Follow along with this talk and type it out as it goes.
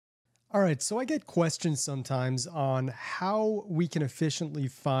All right, so I get questions sometimes on how we can efficiently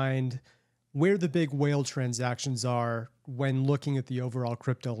find where the big whale transactions are when looking at the overall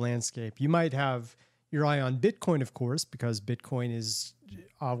crypto landscape. You might have your eye on Bitcoin, of course, because Bitcoin is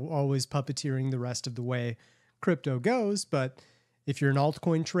always puppeteering the rest of the way crypto goes. But if you're an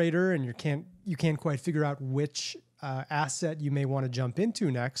altcoin trader and you can't quite figure out which asset you may want to jump into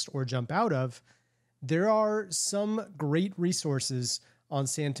next or jump out of, there are some great resources on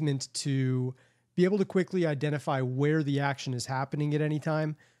Santiment to be able to quickly identify where the action is happening at any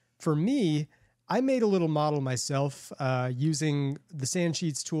time. For me, I made a little model myself using the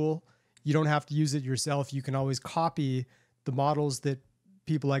Sandsheets tool. You don't have to use it yourself. You can always copy the models that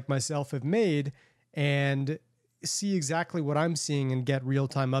people like myself have made and see exactly what I'm seeing and get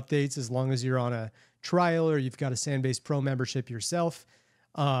real-time updates as long as you're on a trial or you've got a Sanbase Pro membership yourself.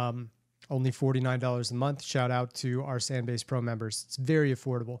 Only $49 a month. Shout out to our Sanbase Pro members. It's very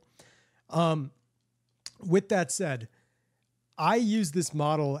affordable. With that said, I use this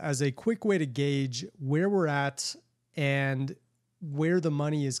model as a quick way to gauge where we're at and where the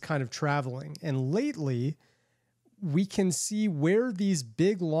money is kind of traveling. And lately, we can see where these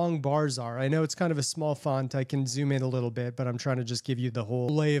big long bars are. I know it's kind of a small font. I can zoom in a little bit, but I'm trying to just give you the whole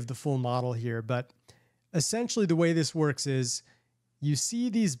lay of the full model here. But essentially the way this works is you see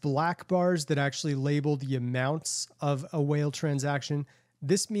these black bars that actually label the amounts of a whale transaction.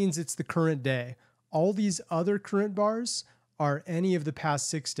 This means it's the current day. All these other current bars are any of the past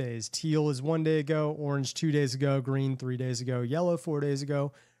 6 days. Teal is 1 day ago, orange 2 days ago, green 3 days ago, yellow 4 days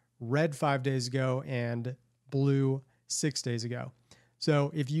ago, red 5 days ago, and blue 6 days ago. So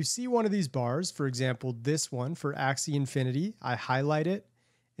if you see one of these bars, for example, this one for Axie Infinity, I highlight it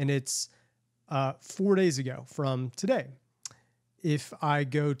and it's 4 days ago from today. If I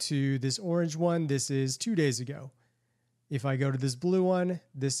go to this orange one, this is 2 days ago. If I go to this blue one,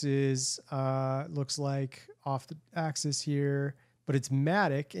 this is, looks like off the axis here, but it's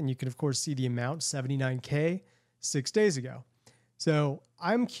Matic. And you can of course see the amount 79K 6 days ago. So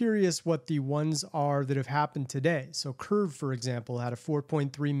I'm curious what the ones are that have happened today. So Curve, for example, had a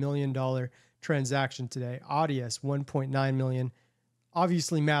 $4.3 million transaction today. Audius, 1.9 million.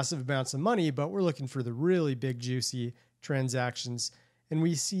 Obviously massive amounts of money, but we're looking for the really big juicy transactions. And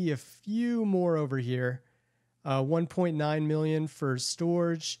we see a few more over here, 1.9 million for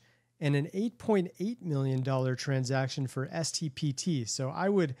storage and an $8.8 million transaction for STPT. So I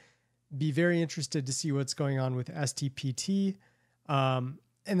would be very interested to see what's going on with STPT. And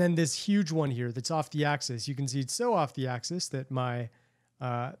then this huge one here that's off the axis. You can see it's so off the axis that my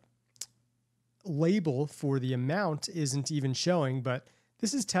label for the amount isn't even showing, but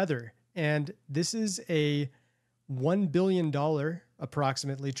this is Tether. And this is a $1 billion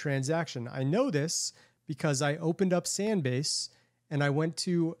approximately transaction. I know this because I opened up Sanbase and I went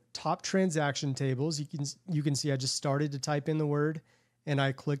to top transaction tables. You can see I just started to type in the word and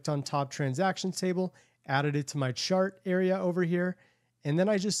I clicked on top transaction table, added it to my chart area over here. And then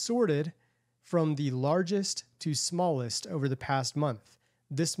I just sorted from the largest to smallest over the past month.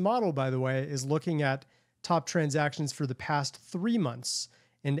 This model, by the way, is looking at top transactions for the past 3 months.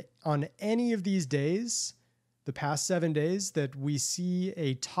 And on any of these days, the past 7 days that we see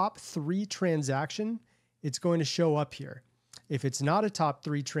a top 3 transaction, it's going to show up here. If it's not a top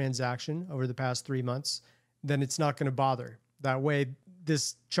 3 transaction over the past 3 months, then it's not going to bother. That way,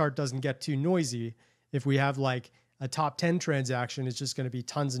 this chart doesn't get too noisy. If we have like a top 10 transaction, it's just going to be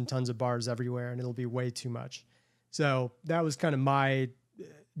tons and tons of bars everywhere and it'll be way too much. So that was kind of my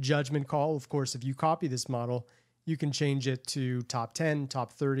judgment call. Of course, if you copy this model, you can change it to top 10,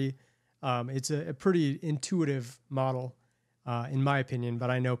 top 30. It's a pretty intuitive model, in my opinion, but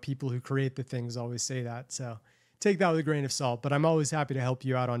I know people who create the things always say that. So take that with a grain of salt, but I'm always happy to help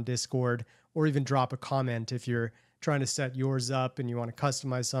you out on Discord or even drop a comment if you're trying to set yours up and you want to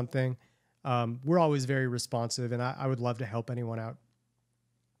customize something. We're always very responsive and I would love to help anyone out.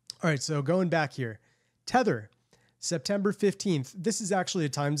 All right, so going back here, Tether, September 15th. This is actually a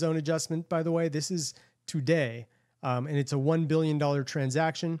time zone adjustment, by the way. This is today, and it's a $1 billion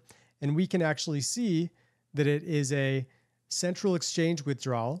transaction. And we can actually see that it is a central exchange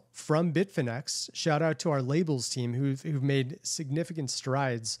withdrawal from Bitfinex. Shout out to our labels team who've made significant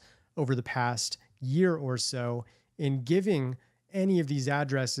strides over the past year or so in giving any of these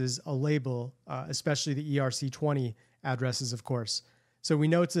addresses a label, especially the ERC20 addresses, of course. So we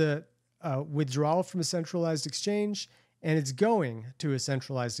know it's a withdrawal from a centralized exchange and it's going to a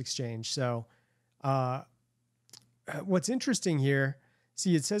centralized exchange. So what's interesting here,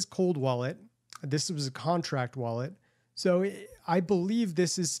 see, it says cold wallet. This was a contract wallet. So I believe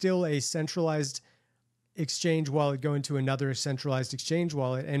this is still a centralized exchange wallet go into another centralized exchange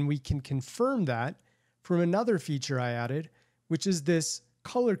wallet. And we can confirm that from another feature I added, which is this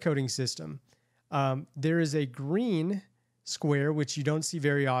color coding system. There is a green square, which you don't see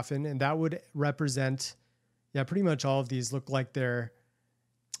very often, and that would represent, yeah, pretty much all of these look like they're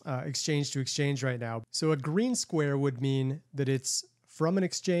exchange to exchange right now. So a green square would mean that it's from an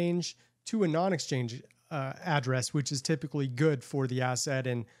exchange to a non-exchange address, which is typically good for the asset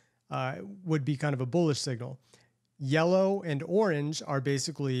and would be kind of a bullish signal. Yellow and orange are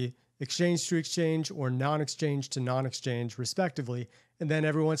basically exchange to exchange or non-exchange to non-exchange respectively. And then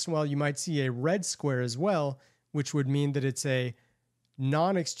every once in a while you might see a red square as well, which would mean that it's a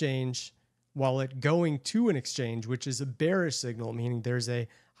non-exchange wallet going to an exchange, which is a bearish signal, meaning there's a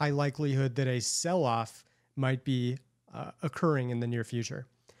high likelihood that a sell-off might be occurring in the near future.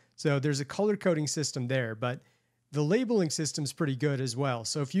 So there's a color coding system there, but the labeling system's pretty good as well.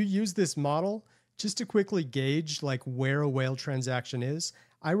 So if you use this model just to quickly gauge like where a whale transaction is,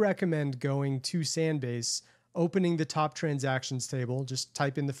 I recommend going to Sanbase, opening the top transactions table, just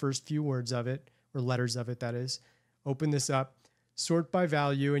type in the first few words of it, or letters of it, that is. Open this up, sort by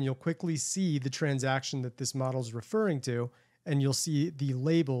value, and you'll quickly see the transaction that this model is referring to, and you'll see the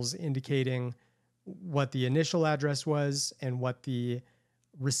labels indicating what the initial address was and what the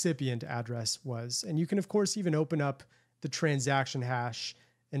recipient address was. And you can, of course, even open up the transaction hash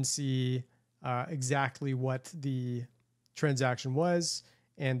and see exactly what the transaction was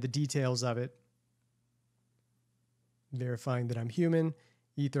and the details of it. Verifying that I'm human.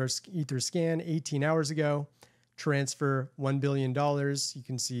 Ether scan 18 hours ago. Transfer $1 billion. You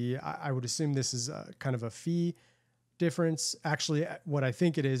can see, I would assume this is kind of a fee difference. Actually, what I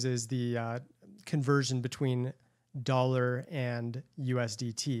think it is the conversion between dollar and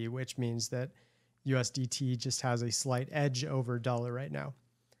USDT, which means that USDT just has a slight edge over dollar right now.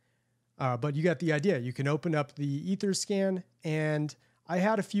 But you got the idea. You can open up the Ether scan, and I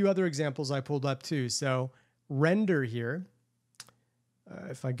had a few other examples I pulled up too. So render here.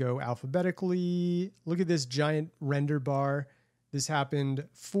 If I go alphabetically, look at this giant render bar. This happened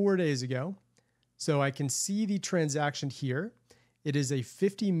 4 days ago. So I can see the transaction here. It is a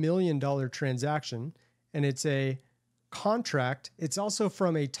 $50 million transaction, and it's a contract. It's also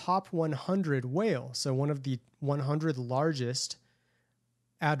from a top 100 whale, so one of the 100 largest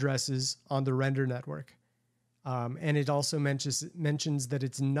addresses on the render network. And it also mentions that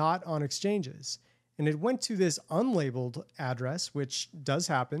it's not on exchanges. And it went to this unlabeled address, which does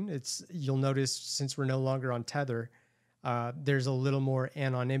happen. You'll notice since we're no longer on Tether, there's a little more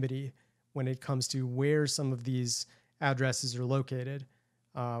anonymity when it comes to where some of these addresses are located.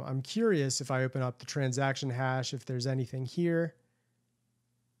 I'm curious if I open up the transaction hash, if there's anything here.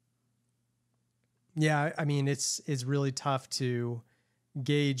 Yeah, I mean, it's really tough to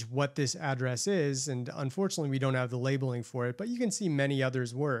gauge what this address is. And unfortunately, we don't have the labeling for it, but you can see many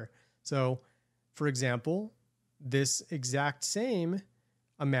others were. So for example, this exact same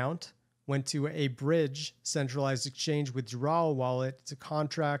amount went to a Bridge centralized exchange withdrawal wallet. It's a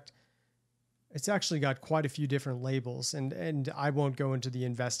contract. It's actually got quite a few different labels, and I won't go into the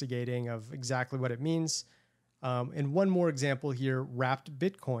investigating of exactly what it means. And one more example here, wrapped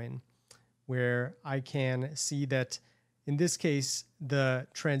Bitcoin, where I can see that in this case, the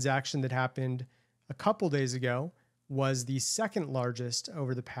transaction that happened a couple days ago was the second largest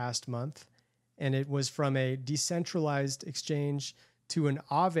over the past month. And it was from a decentralized exchange to an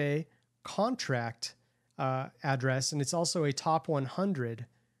Aave contract address. And it's also a top 100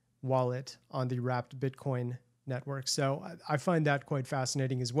 wallet on the wrapped Bitcoin network. So I find that quite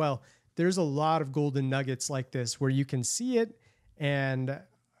fascinating as well. There's a lot of golden nuggets like this where you can see it and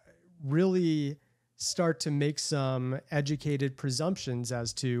really start to make some educated presumptions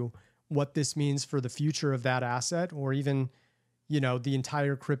as to what this means for the future of that asset, or even, you know, the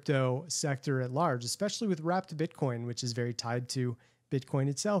entire crypto sector at large, especially with wrapped Bitcoin, which is very tied to Bitcoin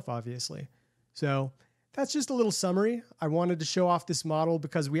itself, obviously. So that's just a little summary. I wanted to show off this model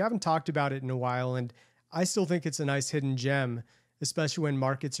because we haven't talked about it in a while, and I still think it's a nice hidden gem, especially when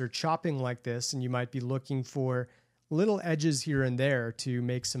markets are chopping like this and you might be looking for little edges here and there to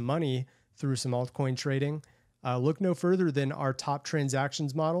make some money through some altcoin trading. Look no further than our top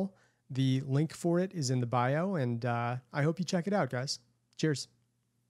transactions model. The link for it is in the bio, and I hope you check it out, guys. Cheers.